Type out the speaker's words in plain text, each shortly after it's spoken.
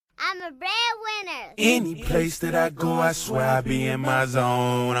I'm a breadwinner. Any place that I go, I swear I be in my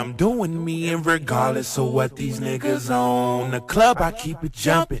zone. I'm doing me, and regardless of what these niggas on. The club, I keep it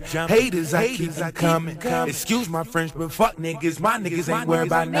jumping. Haters, I keep it coming. Excuse my French, but fuck niggas. My niggas ain't worried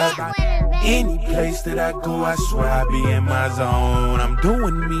about nothing. Any place that I go, I swear I be in my zone. I'm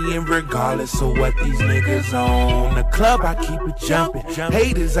doing me, and regardless of what these niggas on. The club, I keep it jumping.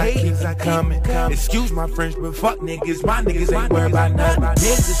 Haters, I keep it coming. Excuse my French, but fuck niggas. My niggas ain't worried about nothing.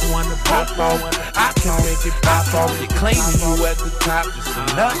 Niggas wanna pop off, I can make it pop off. You claiming you at the top, just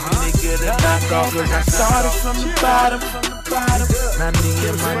another nigga to knock off. Cause I started from the bottom. Now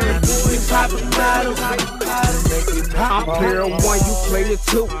nigga, my niggas, we poppin' bottles. I'm player one, you player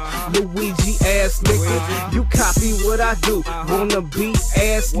two. Luigi ass nigga, you copy what I do. Wanna be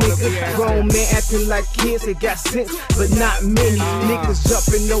ass nigga. Grown men acting like kids, they got sense, but not many. Niggas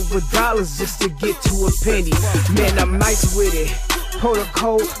jumping over dollars just to get to a penny. Man, I'm nice with it. Polar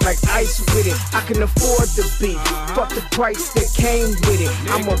cold like ice with it. I can afford the beat. Fuck the price that came with it.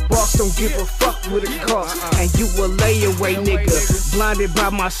 I'm a boss, don't give a fuck what it costs. And you a layaway nigga, blinded by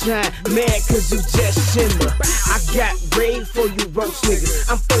my shine, mad cause you just shimmer. I got raid for you roast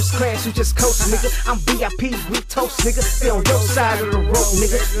niggas. I'm first class, you just coach nigga. I'm VIP, we toast nigga. Stay on your side of the road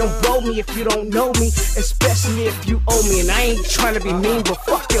nigga. Don't blow me if you don't know me, especially if you owe me. And I ain't trying to be mean, but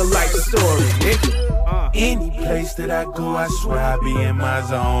fuck your life story nigga. Any place that I go, I swear I be in my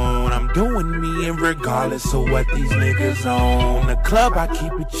zone. I'm doing me, and regardless of what these niggas on. The club, I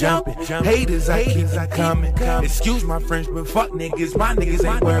keep it jumping. Haters, I keep it coming. Excuse my French, but fuck niggas. My niggas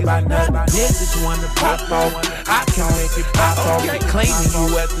ain't worried about nothing. Niggas wanna pop off, I can make it pop off. They claiming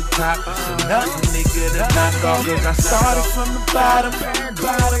you at the top, it's another nigga to knock off. Cause I started from the bottom.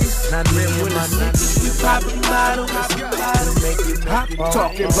 Now nigga, my niggas, we poppin' bottles. Make it pop off.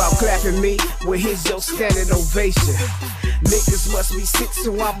 Talking about clapping me, well here's your standing ovation. Niggas must be sick,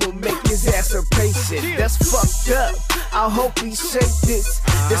 so I'ma make his ass a patient. That's fucked up, I hope he shake this.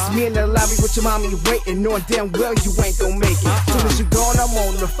 That's me in the lobby with your mommy waiting, knowing damn well you ain't gon' make it. Soon as you gone, I'm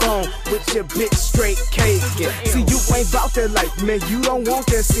on the phone with your bitch straight caking. See, you ain't bout that life, man, you don't want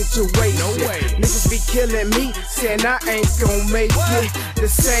that situation. Niggas be killing me, saying I ain't gon' make it. The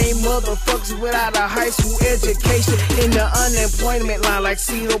same motherfuckers without a high school education in the unemployment line, like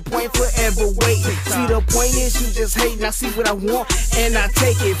see the point forever waiting. See the point is you just hating, I see what I want and I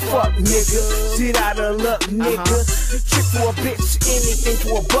take it. Fuck nigga, shit out of luck nigga. Trick for a bitch, anything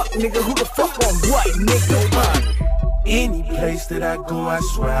for a buck nigga. Who the fuck on what nigga? Any place that I go, I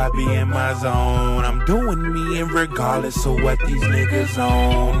swear I be in my zone. I'm doing me, and regardless of what these niggas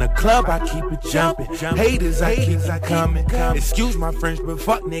on. The club, I keep it jumping. Haters, I keep it coming. Excuse my French, but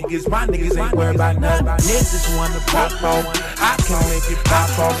fuck niggas. My niggas ain't worried about nothing. Niggas wanna pop off, I can make it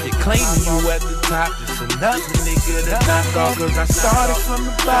pop off. They claiming you at the top, just another nigga to knock off. Cause I started from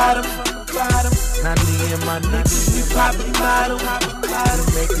the bottom. Now me and my niggas, we poppin' bottles.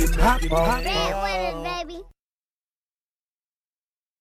 Make it pop off.